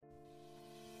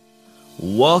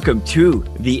Welcome to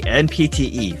the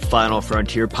NPTE Final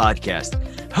Frontier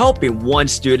podcast, helping one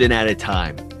student at a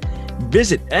time.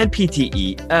 Visit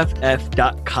npteff.com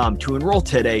to enroll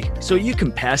today so you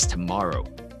can pass tomorrow.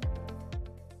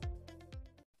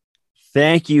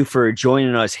 Thank you for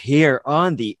joining us here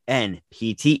on the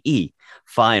NPTE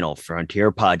Final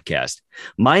Frontier podcast.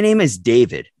 My name is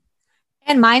David.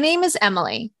 And my name is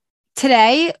Emily.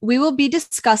 Today, we will be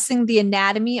discussing the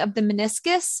anatomy of the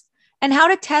meniscus and how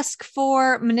to test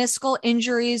for meniscal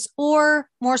injuries, or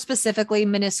more specifically,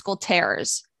 meniscal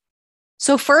tears.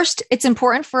 So first, it's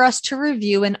important for us to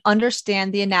review and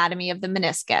understand the anatomy of the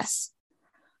meniscus.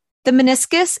 The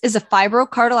meniscus is a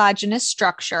fibrocartilaginous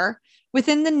structure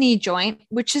within the knee joint,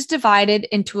 which is divided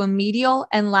into a medial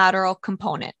and lateral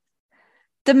component.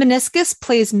 The meniscus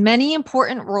plays many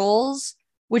important roles,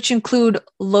 which include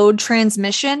load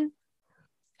transmission,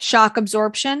 shock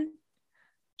absorption,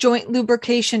 joint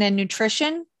lubrication and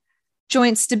nutrition,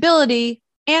 joint stability,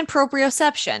 and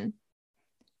proprioception.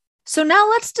 So now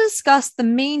let's discuss the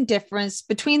main difference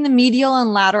between the medial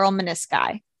and lateral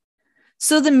menisci.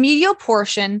 So the medial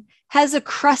portion has a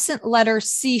crescent letter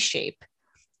C shape.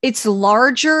 It's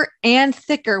larger and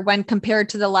thicker when compared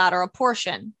to the lateral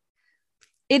portion.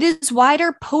 It is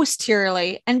wider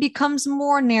posteriorly and becomes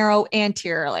more narrow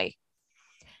anteriorly.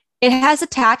 It has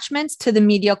attachments to the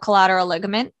medial collateral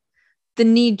ligament, the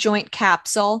knee joint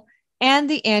capsule, and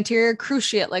the anterior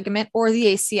cruciate ligament, or the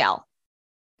ACL.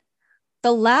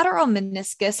 The lateral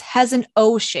meniscus has an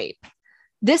O shape.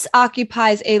 This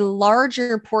occupies a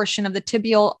larger portion of the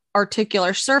tibial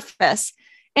articular surface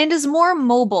and is more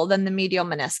mobile than the medial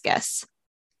meniscus.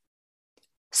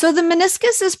 So the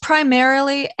meniscus is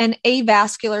primarily an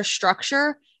avascular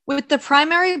structure with the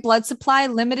primary blood supply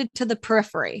limited to the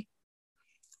periphery.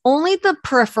 Only the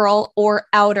peripheral or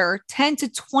outer 10 to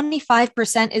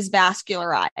 25% is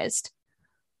vascularized.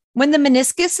 When the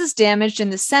meniscus is damaged in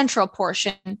the central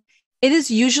portion, it is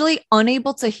usually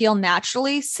unable to heal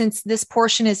naturally since this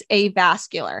portion is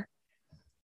avascular.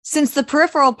 Since the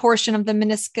peripheral portion of the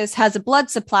meniscus has a blood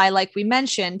supply, like we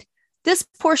mentioned, this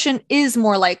portion is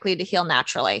more likely to heal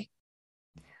naturally.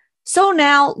 So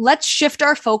now let's shift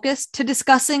our focus to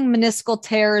discussing meniscal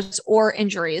tears or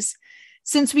injuries,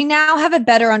 since we now have a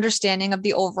better understanding of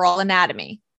the overall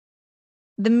anatomy.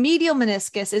 The medial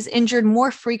meniscus is injured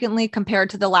more frequently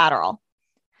compared to the lateral.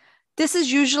 This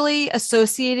is usually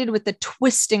associated with the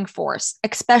twisting force,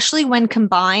 especially when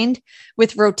combined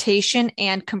with rotation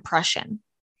and compression.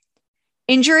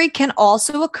 Injury can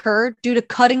also occur due to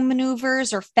cutting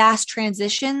maneuvers or fast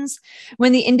transitions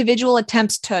when the individual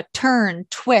attempts to turn,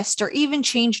 twist, or even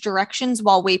change directions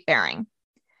while weight bearing.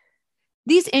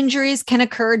 These injuries can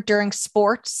occur during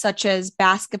sports such as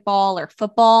basketball or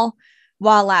football,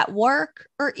 while at work,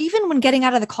 or even when getting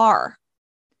out of the car.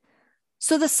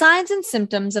 So the signs and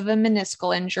symptoms of a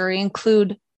meniscal injury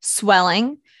include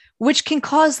swelling, which can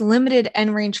cause limited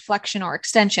end range flexion or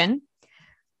extension,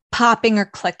 popping or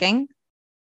clicking,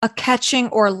 a catching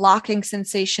or locking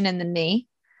sensation in the knee,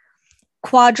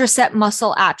 quadricep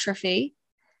muscle atrophy,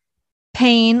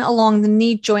 pain along the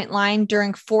knee joint line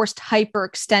during forced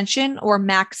hyperextension or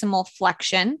maximal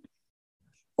flexion,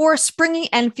 or a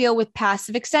springy end feel with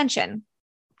passive extension.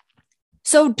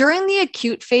 So during the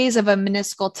acute phase of a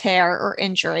meniscal tear or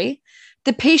injury,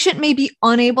 the patient may be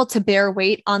unable to bear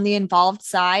weight on the involved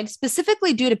side,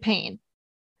 specifically due to pain.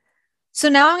 So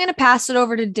now I'm going to pass it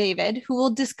over to David, who will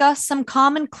discuss some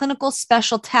common clinical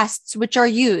special tests which are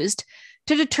used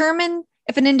to determine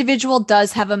if an individual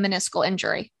does have a meniscal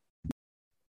injury.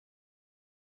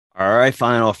 All right,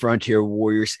 Final Frontier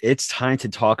Warriors, it's time to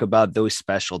talk about those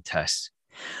special tests.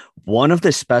 One of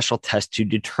the special tests to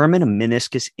determine a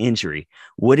meniscus injury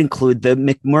would include the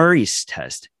McMurray's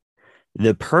test.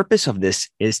 The purpose of this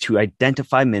is to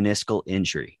identify meniscal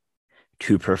injury.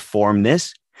 To perform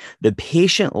this, the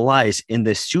patient lies in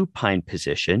the supine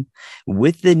position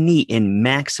with the knee in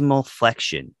maximal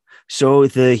flexion, so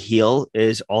the heel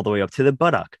is all the way up to the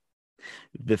buttock.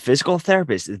 The physical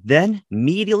therapist then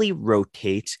medially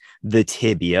rotates the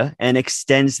tibia and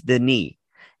extends the knee.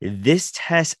 This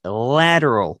tests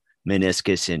lateral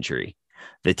meniscus injury.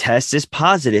 The test is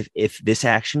positive if this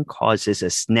action causes a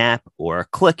snap or a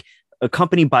click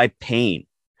accompanied by pain.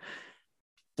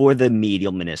 For the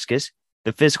medial meniscus,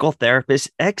 the physical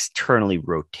therapist externally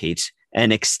rotates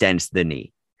and extends the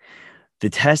knee. The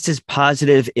test is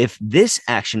positive if this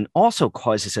action also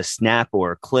causes a snap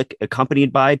or a click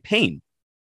accompanied by pain.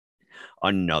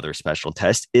 Another special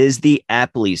test is the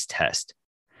Apley's test.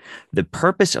 The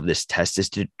purpose of this test is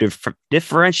to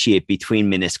differentiate between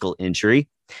meniscal injury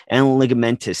and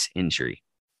ligamentous injury.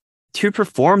 To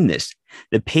perform this,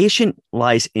 The patient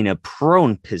lies in a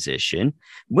prone position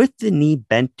with the knee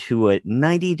bent to a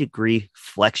 90-degree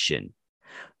flexion.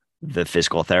 The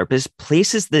physical therapist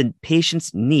places the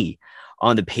patient's knee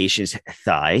on the patient's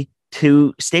thigh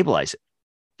to stabilize it.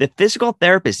 The physical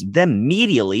therapist then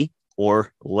medially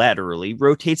or laterally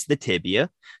rotates the tibia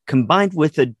combined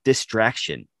with a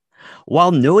distraction,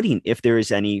 while noting if there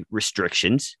is any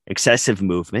restrictions, excessive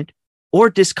movement, or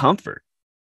discomfort.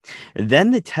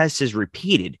 Then the test is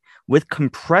repeated with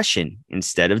compression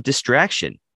instead of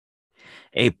distraction.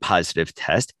 A positive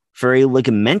test for a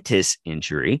ligamentous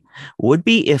injury would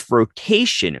be if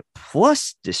rotation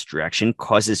plus distraction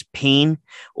causes pain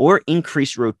or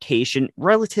increased rotation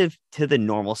relative to the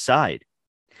normal side.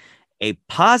 A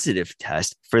positive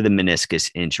test for the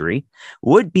meniscus injury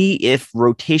would be if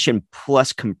rotation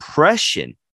plus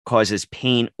compression causes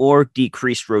pain or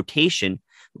decreased rotation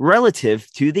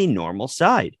relative to the normal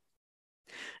side.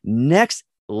 Next,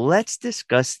 let's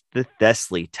discuss the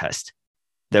Thestley test.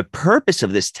 The purpose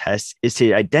of this test is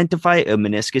to identify a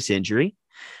meniscus injury.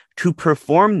 To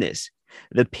perform this,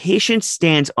 the patient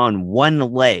stands on one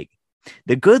leg.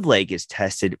 The good leg is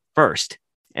tested first,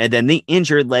 and then the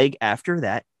injured leg after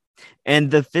that, and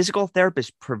the physical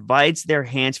therapist provides their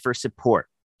hands for support.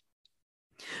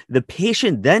 The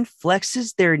patient then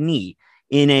flexes their knee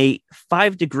in a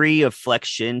 5-degree of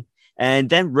flexion and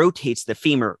then rotates the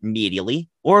femur medially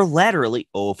or laterally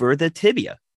over the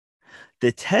tibia.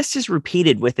 The test is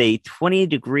repeated with a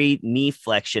 20-degree knee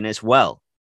flexion as well.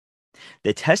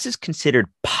 The test is considered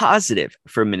positive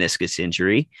for meniscus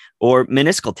injury or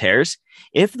meniscal tears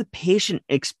if the patient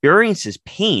experiences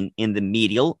pain in the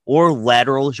medial or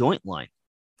lateral joint line.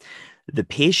 The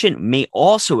patient may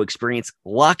also experience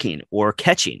locking or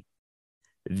catching.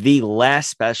 The last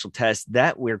special test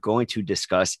that we're going to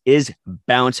discuss is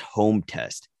bounce home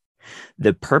test.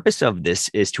 The purpose of this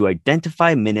is to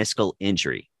identify meniscal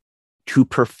injury. To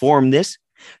perform this,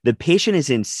 the patient is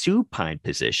in supine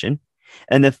position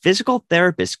and the physical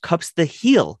therapist cups the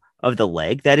heel of the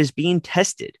leg that is being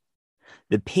tested.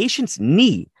 The patient's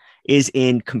knee is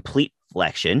in complete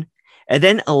flexion and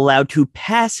then allowed to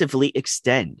passively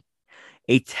extend.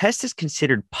 A test is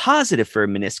considered positive for a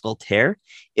meniscal tear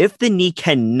if the knee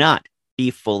cannot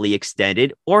be fully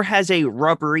extended or has a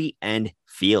rubbery end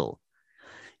feel.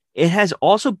 It has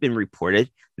also been reported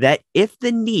that if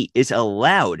the knee is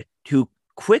allowed to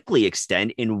quickly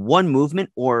extend in one movement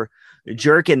or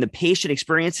jerk and the patient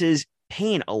experiences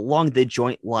pain along the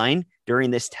joint line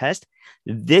during this test,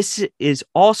 this is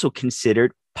also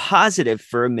considered positive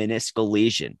for a meniscal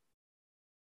lesion.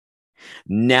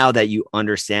 Now that you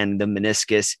understand the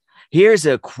meniscus, here's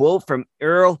a quote from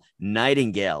Earl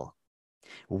Nightingale.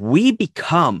 We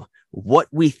become what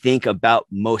we think about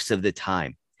most of the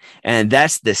time, and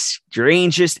that's the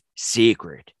strangest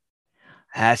secret.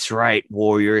 That's right,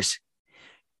 warriors.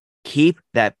 Keep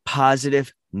that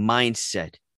positive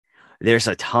mindset. There's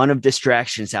a ton of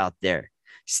distractions out there.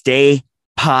 Stay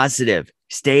positive,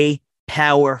 stay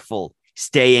powerful,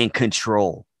 stay in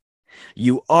control.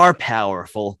 You are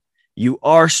powerful. You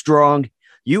are strong.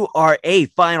 You are a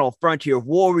final frontier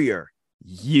warrior.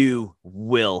 You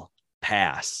will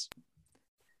pass.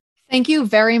 Thank you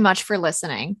very much for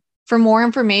listening. For more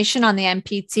information on the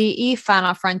NPTE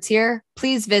Final Frontier,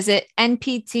 please visit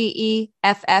npteff.com.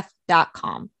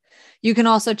 You can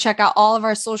also check out all of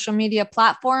our social media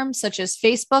platforms such as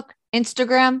Facebook,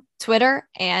 Instagram, Twitter,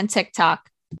 and TikTok.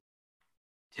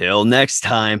 Till next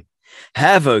time,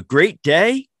 have a great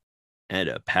day and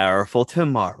a powerful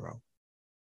tomorrow.